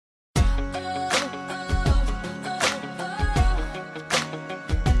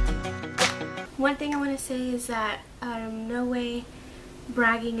One thing I want to say is that I'm no way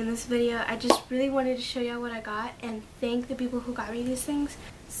bragging in this video. I just really wanted to show y'all what I got and thank the people who got me these things.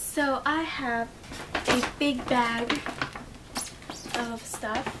 So I have a big bag of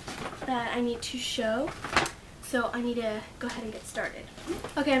stuff that I need to show. So I need to go ahead and get started.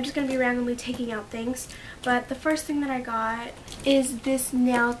 Okay, I'm just going to be randomly taking out things. But the first thing that I got is this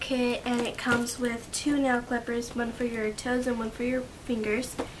nail kit, and it comes with 2 nail clippers, one for your toes and one for your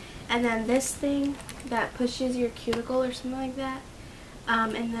fingers. And then this thing that pushes your cuticle or something like that.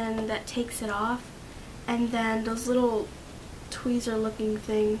 And then that takes it off. And then those little tweezer looking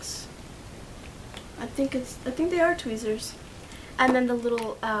things. I think they are tweezers. And then the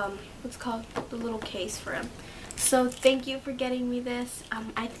little, what's called, the little case for them. So thank you for getting me this.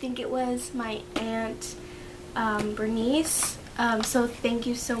 I think it was my aunt Bernice. So thank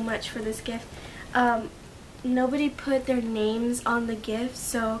you so much for this gift. Nobody put their names on the gift,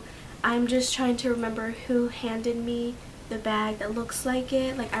 so I'm just trying to remember who handed me the bag that looks like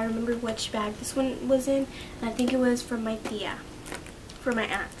it. Like, I remember which bag this one was in, and I think it was from my tia, for my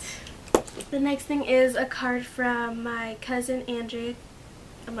aunt. The next thing is a card from my cousin Andrea.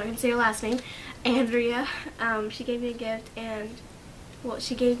 I'm not going to say her last name. Andrea. She gave me a gift, and, well,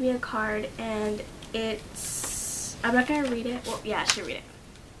 she gave me a card, and it's, I'm not going to read it. Well, yeah, I should read it.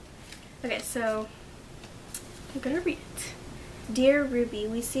 Okay, so I'm going to read it. Dear Ruby,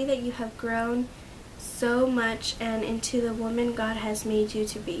 we see that you have grown so much and into the woman God has made you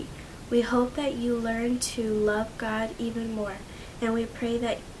to be. We hope that you learn to love God even more, and we pray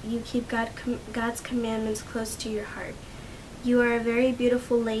that you keep God's commandments close to your heart. You are a very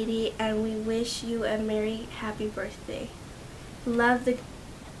beautiful lady, and we wish you a merry, happy birthday. Love, the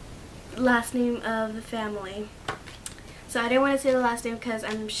last name of the family. So I didn't want to say the last name because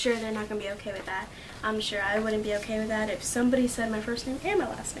I'm sure they're not going to be okay with that. I'm sure I wouldn't be okay with that if somebody said my first name and my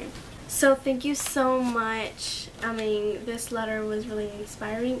last name. So thank you so much. I mean, this letter was really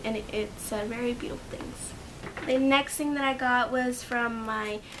inspiring, and it said very beautiful things. The next thing that I got was from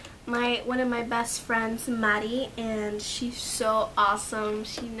one of my best friends, Maddie, and she's so awesome.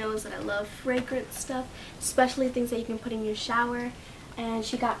 She knows that I love fragrance stuff, especially things that you can put in your shower. And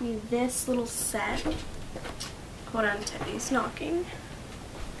she got me this little set. Hold on, Teddy's knocking.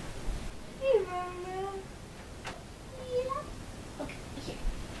 Hey, Mama. Yeah. Okay, here.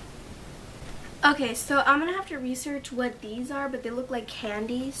 Okay, so I'm gonna have to research what these are, but they look like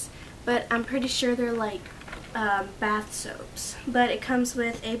candies. But I'm pretty sure they're like bath soaps. But it comes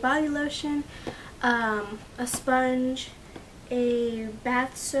with a body lotion, a sponge, a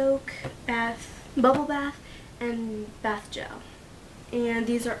bath soak, bubble bath, and bath gel. And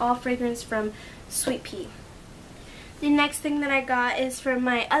these are all fragrance from Sweet Pea. The next thing that I got is from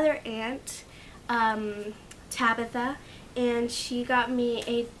my other aunt, Tabitha, and she got me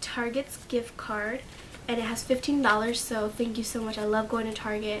a Target's gift card, and it has $15, so thank you so much. I love going to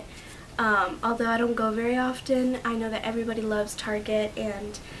Target. Although I don't go very often, I know that everybody loves Target,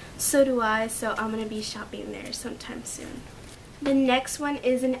 and so do I, so I'm going to be shopping there sometime soon. The next one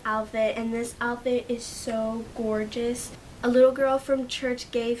is an outfit, and this outfit is so gorgeous. A little girl from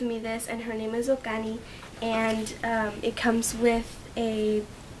church gave me this, and her name is Okani, and it comes with a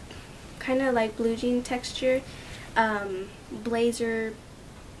kind of like blue jean texture, blazer,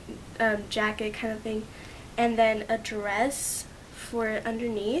 jacket kind of thing, and then a dress for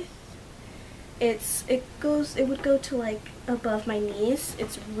underneath. It would go to like above my knees.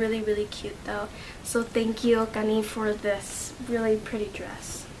 It's really, really cute though. So thank you, Okani, for this really pretty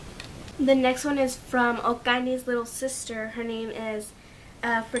dress. The next one is from Okani's little sister. Her name is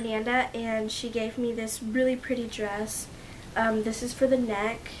Fernanda, and she gave me this really pretty dress. This is for the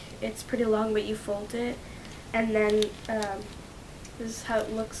neck. It's pretty long, but you fold it. And then this is how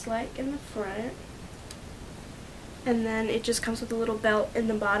it looks like in the front. And then it just comes with a little belt in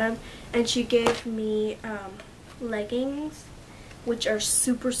the bottom. And she gave me leggings, which are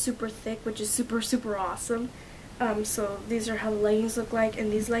super, super thick, which is super, super awesome. So these are how the leggings look like,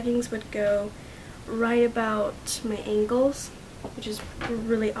 and these leggings would go right about my ankles, which is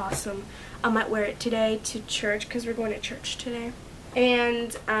really awesome. I might wear it today to church because we're going to church today.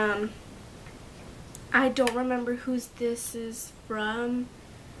 And I don't remember whose this is from,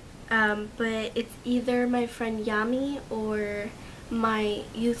 but it's either my friend Yami or my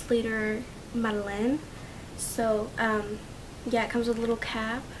youth leader Madeleine. So yeah, it comes with a little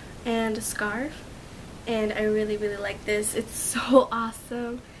cap and a scarf, and I really, really like this. It's so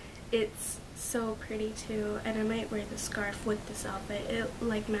awesome. It's so pretty too, and I might wear the scarf with this outfit. It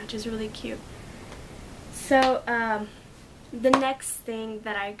like matches really cute. So the next thing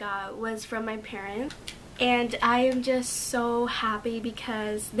that I got was from my parents, and I am just so happy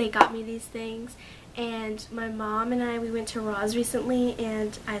because they got me these things. And my mom and I, we went to Ross recently,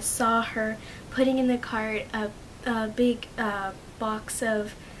 and I saw her putting in the cart a big box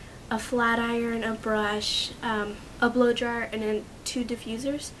of a flat iron, a brush, a blow dryer, and then 2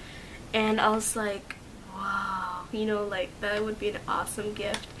 diffusers. And I was like, wow, you know, like that would be an awesome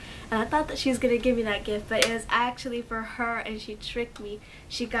gift. And I thought that she was gonna give me that gift, but it was actually for her, and she tricked me.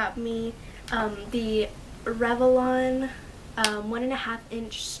 She got me the Revlon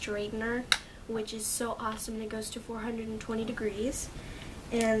 1.5-inch straightener, which is so awesome, and it goes to 420 degrees.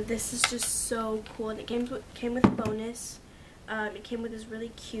 And this is just so cool, and it came with a bonus. It came with this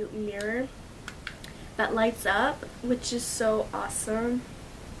really cute mirror that lights up, which is so awesome.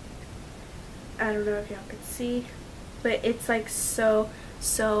 I don't know if y'all can see, but it's like so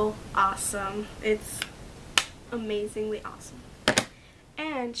awesome. It's amazingly awesome.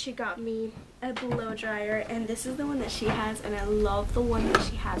 And she got me a blow dryer, and this is the one that she has, and I love the one that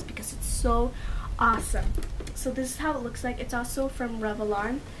she has because it's so awesome. So this is how it looks like. It's also from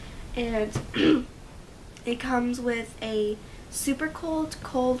Revlon, and it comes with a super cold,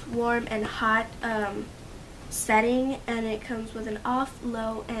 warm, and hot setting, and it comes with an off,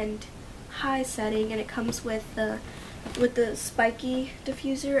 low, and high setting, and it comes with the spiky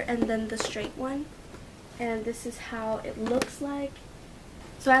diffuser and then the straight one. And this is how it looks like.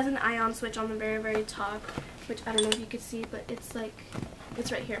 So it has an ion switch on the very top, which I don't know if you could see, but it's like,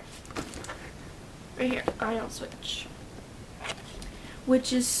 it's right here, ion switch,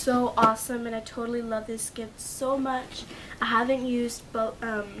 which is so awesome. And I totally love this gift so much. I haven't used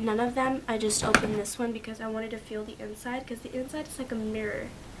none of them. I just opened this one because I wanted to feel the inside, because the inside is like a mirror.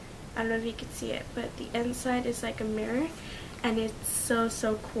 I don't know if you can see it, but the inside is like a mirror, and it's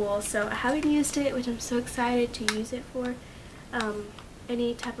so cool. So I haven't used it, which I'm so excited to use it for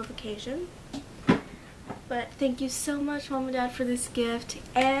any type of occasion. But thank you so much, Mom and Dad, for this gift.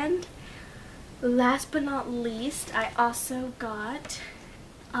 And last but not least, I also got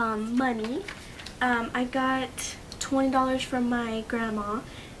money. I got $20 from my grandma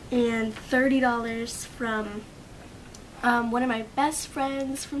and $30 from one of my best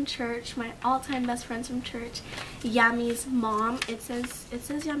friends from church, my all-time best friends from church, Yami's mom. It says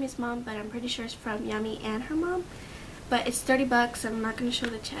Yami's mom, but I'm pretty sure it's from Yami and her mom. But it's 30 bucks. I'm not going to show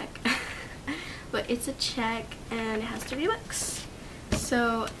the check. But it's a check, and it has 30 bucks.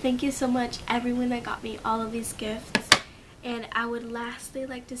 So thank you so much, everyone that got me all of these gifts. And I would lastly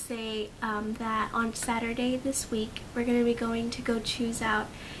like to say that on Saturday this week, we're going to be going to go choose out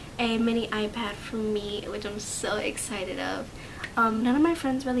a mini iPad for me, which I'm so excited of. None of my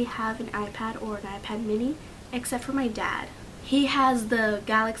friends really have an iPad or an iPad mini, except for my dad. He has the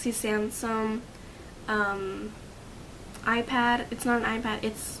Galaxy Samsung iPad. It's not an iPad,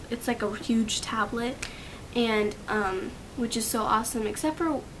 it's like a huge tablet, and which is so awesome, except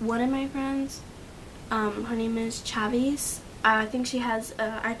for one of my friends. Her name is Chavis. I think she has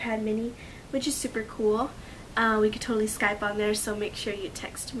an iPad mini, which is super cool. We could totally Skype on there, so make sure you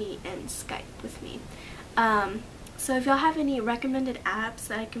text me and Skype with me. So if y'all have any recommended apps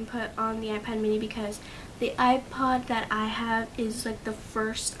that I can put on the iPad mini, because the iPod that I have is like the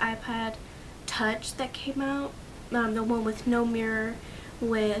first iPad Touch that came out, the one with no mirror,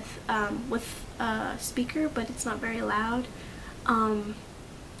 with a speaker, but it's not very loud.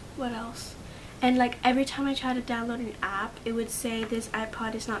 What else? And like every time I try to download an app, it would say this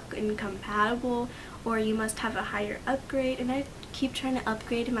iPod is not incompatible, or you must have a higher upgrade. And I keep trying to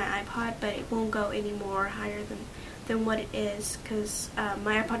upgrade my iPod, but it won't go any more higher than what it is, because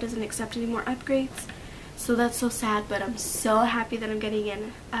my iPod doesn't accept any more upgrades. So that's so sad, but I'm so happy that I'm getting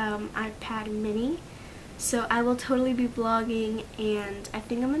an iPad mini. So I will totally be vlogging, and I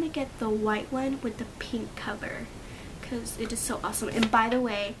think I'm going to get the white one with the pink cover, because it is so awesome. And by the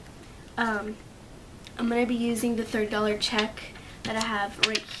way, I'm going to be using the $30 check that I have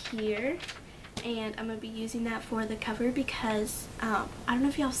right here, and I'm going to be using that for the cover because, I don't know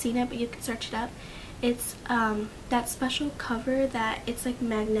if y'all have seen it, but you can search it up. It's that special cover that it's like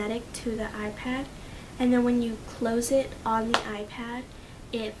magnetic to the iPad, and then when you close it on the iPad,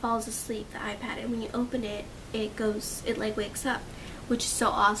 it falls asleep, the iPad, and when you open it, it like wakes up, which is so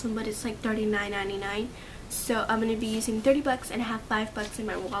awesome. But it's like $39.99. So I'm going to be using 30 bucks, and I have 5 bucks in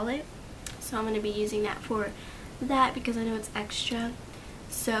my wallet. So I'm going to be using that for that because I know it's extra.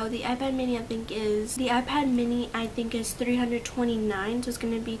 So the iPad mini I think is $329, so it's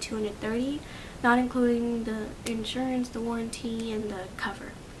going to be $230, not including the insurance, the warranty, and the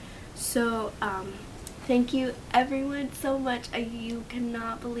cover. So Thank you everyone so much. You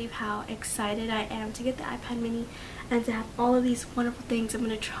cannot believe how excited I am to get the iPad mini and to have all of these wonderful things. I'm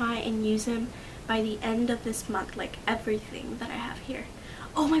going to try and use them by the end of this month, like everything that I have here.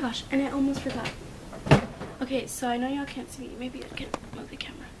 Oh my gosh, and I almost forgot. Okay, so I know y'all can't see me. Maybe I can move the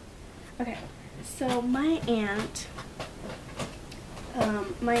camera. Okay, so my aunt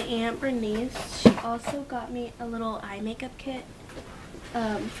Bernice, she also got me a little eye makeup kit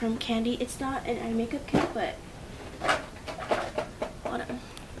from Candy. It's not an eye makeup kit, but hold on.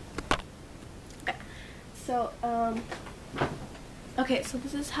 Okay, so okay, so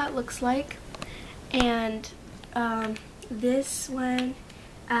this is how it looks like, and this one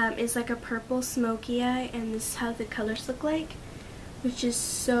is like a purple smoky eye, and this is how the colors look like, which is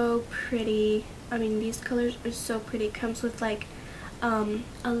so pretty. I mean, these colors are so pretty. It comes with like a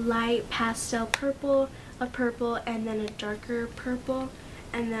light pastel purple, a purple, and then a darker purple,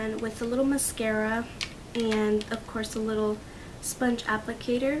 and then with a little mascara, and of course a little sponge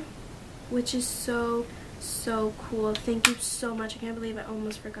applicator, which is so cool. Thank you so much. I can't believe I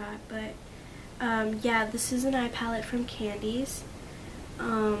almost forgot, but yeah, this is an eye palette from Candy's,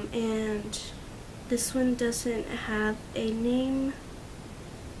 and this one doesn't have a name,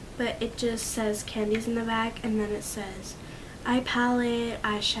 but it just says Candy's in the back, and then it says eye palette,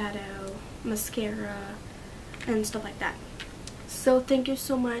 eyeshadow, mascara, and stuff like that. So thank you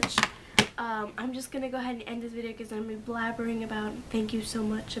so much. I'm just gonna go ahead and end this video because I'm gonna be blabbering about thank you so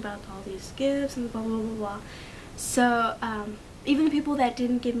much about all these gifts and blah blah blah blah. So even the people that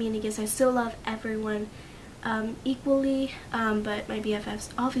didn't give me any gifts, I still love everyone equally, but my BFFs,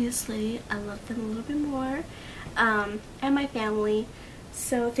 obviously I love them a little bit more, and my family.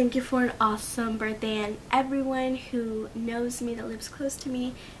 So thank you for an awesome birthday, and everyone who knows me that lives close to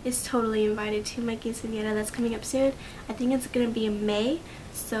me is totally invited to my quinceañera that's coming up soon. I think it's going to be in May,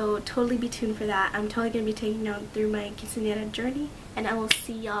 so totally be tuned for that. I'm totally going to be taking you through my quinceañera journey, and I will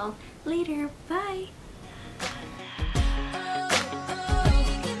see y'all later. Bye!